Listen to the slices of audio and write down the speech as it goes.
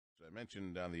I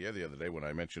mentioned on the air the other day when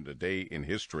I mentioned a day in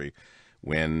history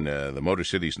when the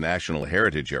MotorCities National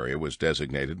Heritage Area was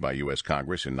designated by U.S.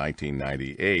 Congress in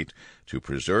 1998 to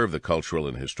preserve the cultural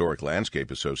and historic landscape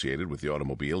associated with the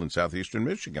automobile in southeastern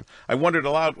Michigan. I wondered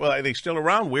aloud, well, are they still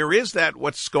around? Where is that?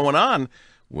 What's going on?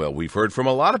 Well, we've heard from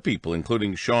a lot of people,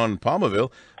 including Shawn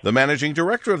Pomaville, the managing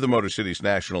director of the MotorCities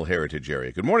National Heritage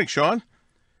Area. Good morning, Shawn.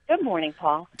 Good morning,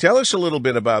 Paul. Tell us a little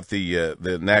bit about the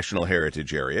National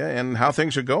Heritage Area and how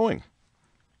things are going.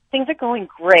 Things are going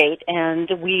great, and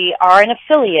we are an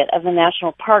affiliate of the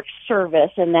National Park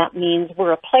Service, and that means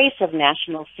we're a place of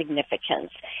national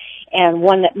significance and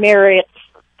one that merits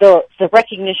the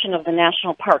recognition of the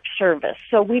National Park Service.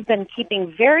 So we've been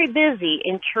keeping very busy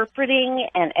interpreting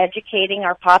and educating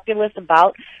our populace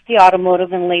about the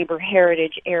automotive and labor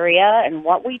heritage area and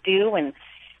what we do and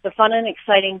the fun and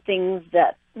exciting things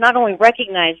that not only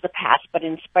recognize the past, but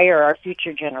inspire our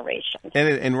future generations.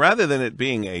 And rather than it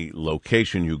being a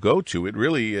location you go to, it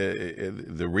really,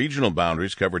 the regional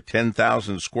boundaries cover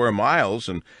 10,000 square miles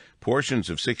and portions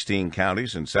of 16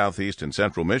 counties in southeast and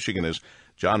central Michigan, as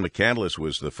John McCandless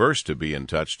was the first to be in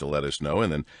touch to let us know.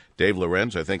 And then Dave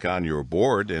Lorenz, I think, on your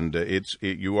board. And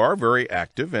you are very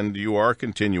active, and you are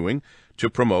continuing to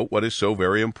promote what is so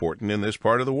very important in this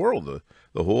part of the world,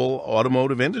 the whole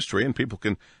automotive industry, and people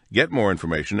can get more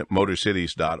information at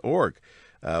MotorCities.org.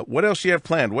 What else do you have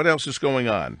planned? What else is going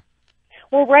on?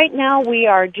 Well, right now we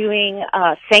are doing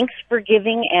a Thanks for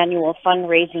Giving annual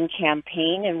fundraising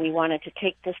campaign, and we wanted to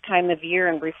take this time of year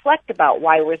and reflect about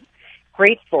why we're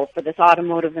grateful for this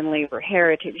automotive and labor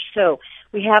heritage. So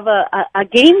we have a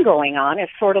game going on.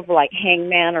 It's sort of like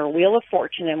Hangman or Wheel of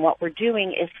Fortune, and what we're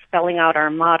doing is spelling out our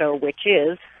motto, which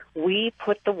is, we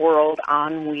put the world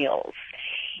on wheels.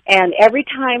 And every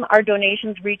time our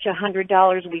donations reach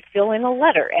 $100, we fill in a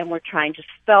letter, and we're trying to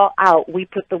spell out we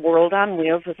put the world on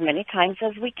wheels as many times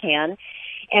as we can.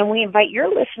 And we invite your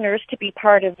listeners to be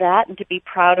part of that and to be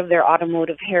proud of their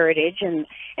automotive heritage and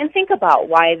think about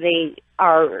why they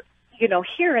are,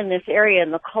 here in this area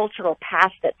and the cultural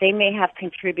past that they may have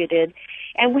contributed.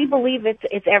 And we believe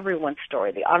it's everyone's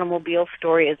story. The automobile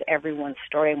story is everyone's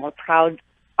story, and we're proud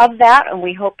of that, and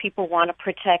we hope people want to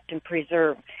protect and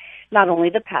preserve not only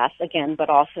the past, again, but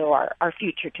also our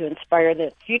future to inspire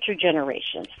the future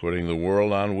generations. Putting the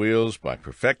world on wheels by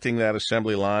perfecting that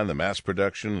assembly line, the mass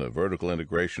production, the vertical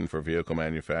integration for vehicle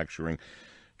manufacturing,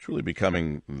 truly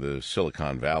becoming the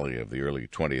Silicon Valley of the early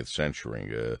 20th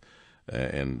century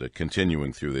and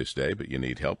continuing through this day. But you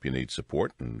need help, you need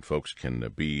support, and folks can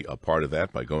be a part of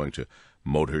that by going to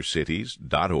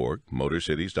MotorCities.org,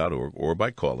 MotorCities.org, or by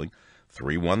calling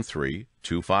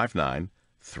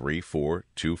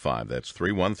 313-259-3425. That's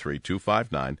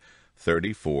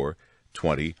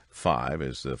 313-259-3425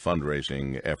 as the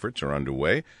fundraising efforts are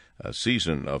underway, a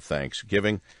season of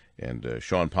Thanksgiving. And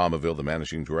Shawn Pomaville, the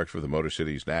managing director of the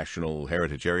MotorCities National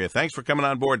Heritage Area, thanks for coming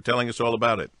on board and telling us all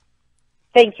about it.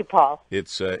 Thank you, Paul. It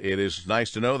is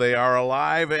nice to know they are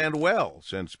alive and well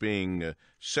since being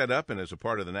set up and as a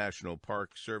part of the National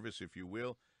Park Service, if you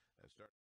will.